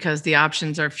 because the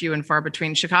options are few and far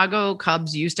between. Chicago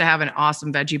Cubs used to have an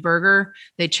awesome veggie burger.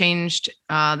 They changed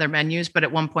their menus, but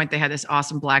at one point they had this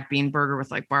awesome black bean burger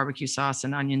with like barbecue sauce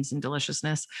and onions and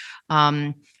deliciousness.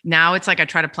 Now it's like I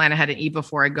try to plan ahead and eat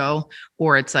before I go,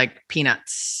 or it's like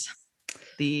peanuts,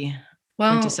 the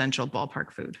quintessential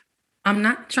ballpark food. I'm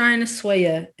not trying to sway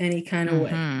you any kind of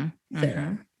way,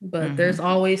 Sarah, but there's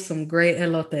always some great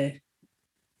elote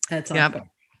at Taco. Yep,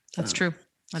 that's true.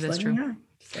 That is true.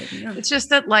 It's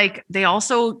just that like they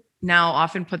also now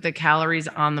often put the calories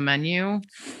on the menu.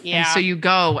 Yeah. And so you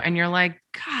go and you're like,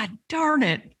 God darn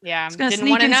it. Yeah. I was going to Didn't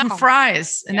sneak wanna in some know.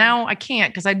 fries. And Yeah. now I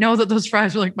can't because I know that those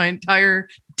fries are like my entire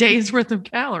day's worth of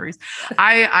calories.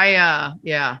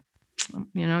 Yeah.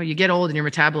 You know, you get old and your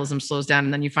metabolism slows down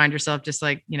and then you find yourself just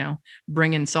like, you know,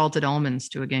 bringing salted almonds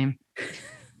to a game.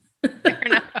 Fair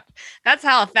enough. That's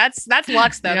health. That's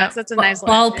Lux though. Yeah. That's a nice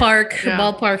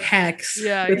ballpark hacks.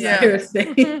 Yeah, with yeah. Sarah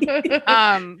Spain.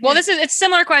 Well, it's a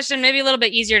similar question, maybe a little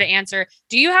bit easier to answer.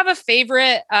 Do you have a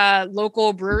favorite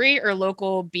local brewery or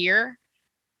local beer?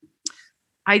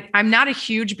 I'm not a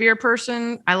huge beer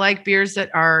person. I like beers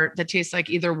that taste like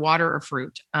either water or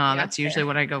fruit. That's usually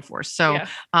what I go for. So,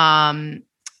 I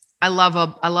love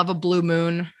a Blue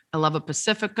Moon. I love a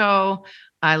Pacifico.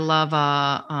 I love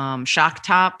a Shock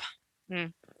Top.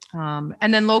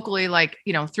 And then locally, like,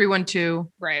 you know, 312,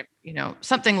 right? You know,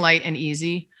 something light and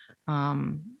easy.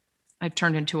 I've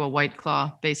turned into a White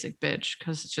Claw basic bitch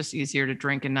because it's just easier to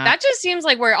drink and not. That just seems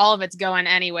like where all of it's going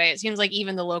anyway. It seems like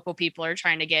even the local people are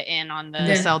trying to get in on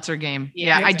the seltzer game.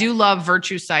 Yeah, I do love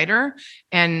Virtue Cider,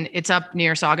 and it's up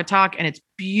near Saugatuck, and it's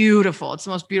beautiful. It's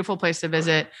the most beautiful place to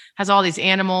visit. Has all these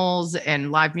animals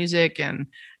and live music, and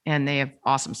they have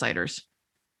awesome ciders.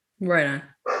 Right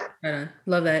on.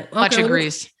 Love that. Much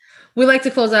agrees. We like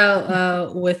to close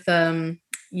out with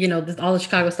you know, all the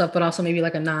Chicago stuff, but also maybe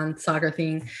like a non-soccer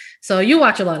thing. So you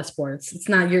watch a lot of sports. It's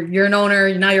not you're an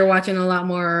owner. Now you're watching a lot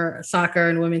more soccer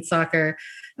and women's soccer.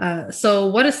 So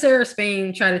what does Sarah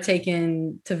Spain try to take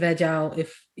in to veg out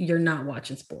if you're not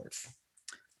watching sports?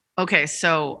 Okay,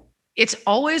 so it's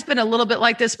always been a little bit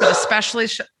like this, but especially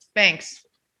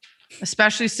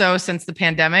so since the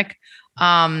pandemic.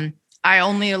 I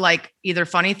only like either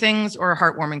funny things or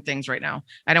heartwarming things right now.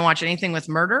 I don't watch anything with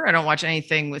murder. I don't watch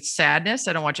anything with sadness.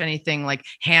 I don't watch anything like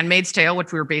Handmaid's Tale,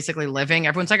 which we were basically living.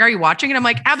 Everyone's like, "Are you watching it?" I'm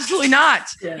like, "Absolutely not.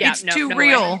 It's too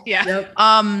real." Way. Yeah.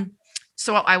 Yep.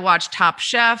 So I watched Top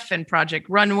Chef and Project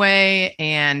Runway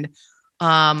and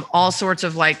all sorts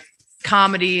of like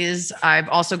comedies. I've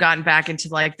also gotten back into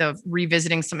like the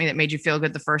revisiting something that made you feel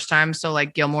good the first time. So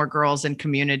like Gilmore Girls and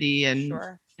Community and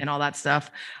all that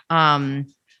stuff.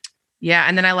 Yeah.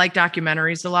 And then I like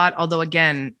documentaries a lot. Although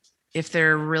again, if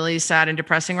they're really sad and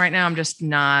depressing right now, I'm just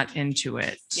not into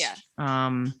it. Yeah.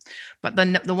 But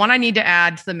the one I need to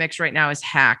add to the mix right now is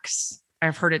Hacks.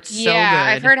 I've heard it's so good.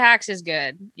 I've heard Hacks is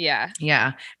good. Yeah.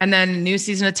 Yeah. And then new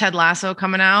season of Ted Lasso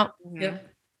coming out. Yep.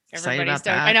 Everybody's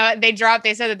stoked. I know they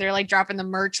said that they're like dropping the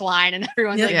merch line and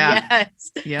everyone's like,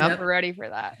 yes. Yep. We're ready for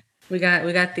that. We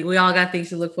all got things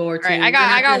to look forward to. Right.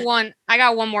 I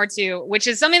got one more too, which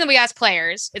is something that we ask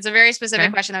players. It's a very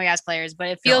specific question that we ask players, but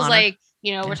it feels like,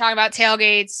 you know, we're talking about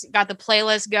tailgates, got the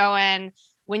playlist going.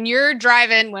 When you're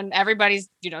driving, when everybody's,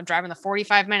 you know, driving the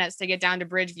 45 minutes to get down to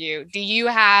Bridgeview, do you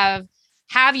have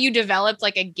you developed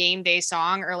like a game day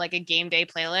song or like a game day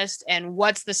playlist? And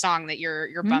what's the song that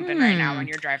you're bumping right now when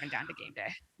you're driving down to game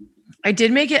day? I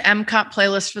did make an MCOT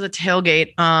playlist for the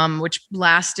tailgate, which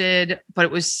lasted, but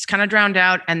it was kind of drowned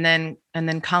out. And then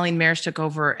Colleen Mayers took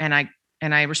over, and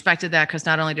I respected that because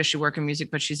not only does she work in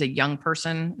music, but she's a young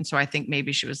person. And so I think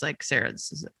maybe she was like, Sarah,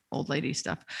 this is old lady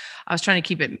stuff. I was trying to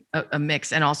keep it a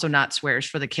mix and also not swears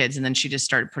for the kids. And then she just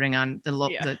started putting on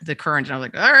the current. And I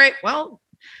was like, all right, well,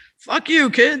 fuck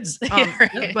you, kids.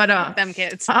 But them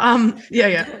kids.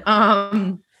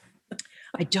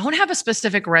 I don't have a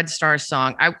specific Red Star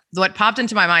song. What popped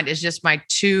into my mind is just my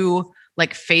two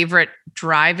like favorite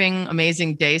driving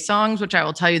amazing day songs, which I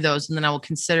will tell you those, and then I will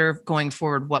consider going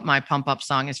forward what my pump up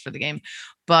song is for the game.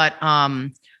 But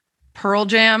Pearl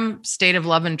Jam, State of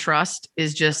Love and Trust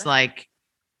is just like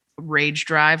rage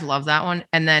drive. Love that one.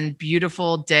 And then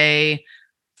Beautiful Day,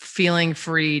 Feeling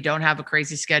Free, Don't Have a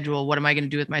Crazy Schedule, What Am I Going to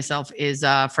Do with Myself is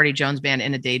Freddie Jones Band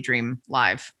In a Daydream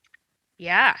live.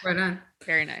 Yeah. Right on.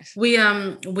 Very nice.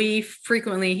 We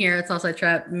frequently here at Southside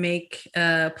Trap make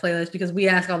playlists because we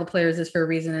ask all the players this for a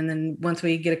reason, and then once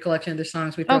we get a collection of their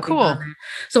songs, we throw things on there.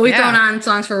 So we've thrown on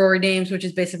songs for Rory Dames, which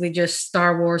is basically just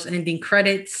Star Wars ending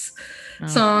credits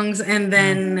songs, and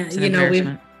then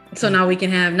now we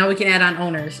can add on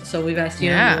owners. So we've asked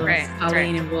you,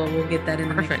 Colleen, and we'll get that in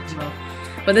the mix as well.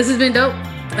 But this has been dope.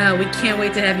 We can't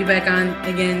wait to have you back on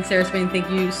again, Sarah Spain. Thank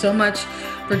you so much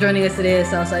for joining us today at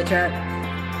Southside Trap.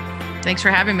 Thanks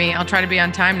for having me. I'll try to be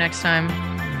on time next time.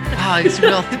 Oh, it's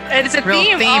real. It's a real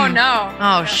theme. Oh no.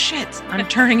 Oh shit. I'm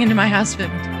turning into my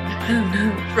husband. Oh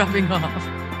no. Rubbing off.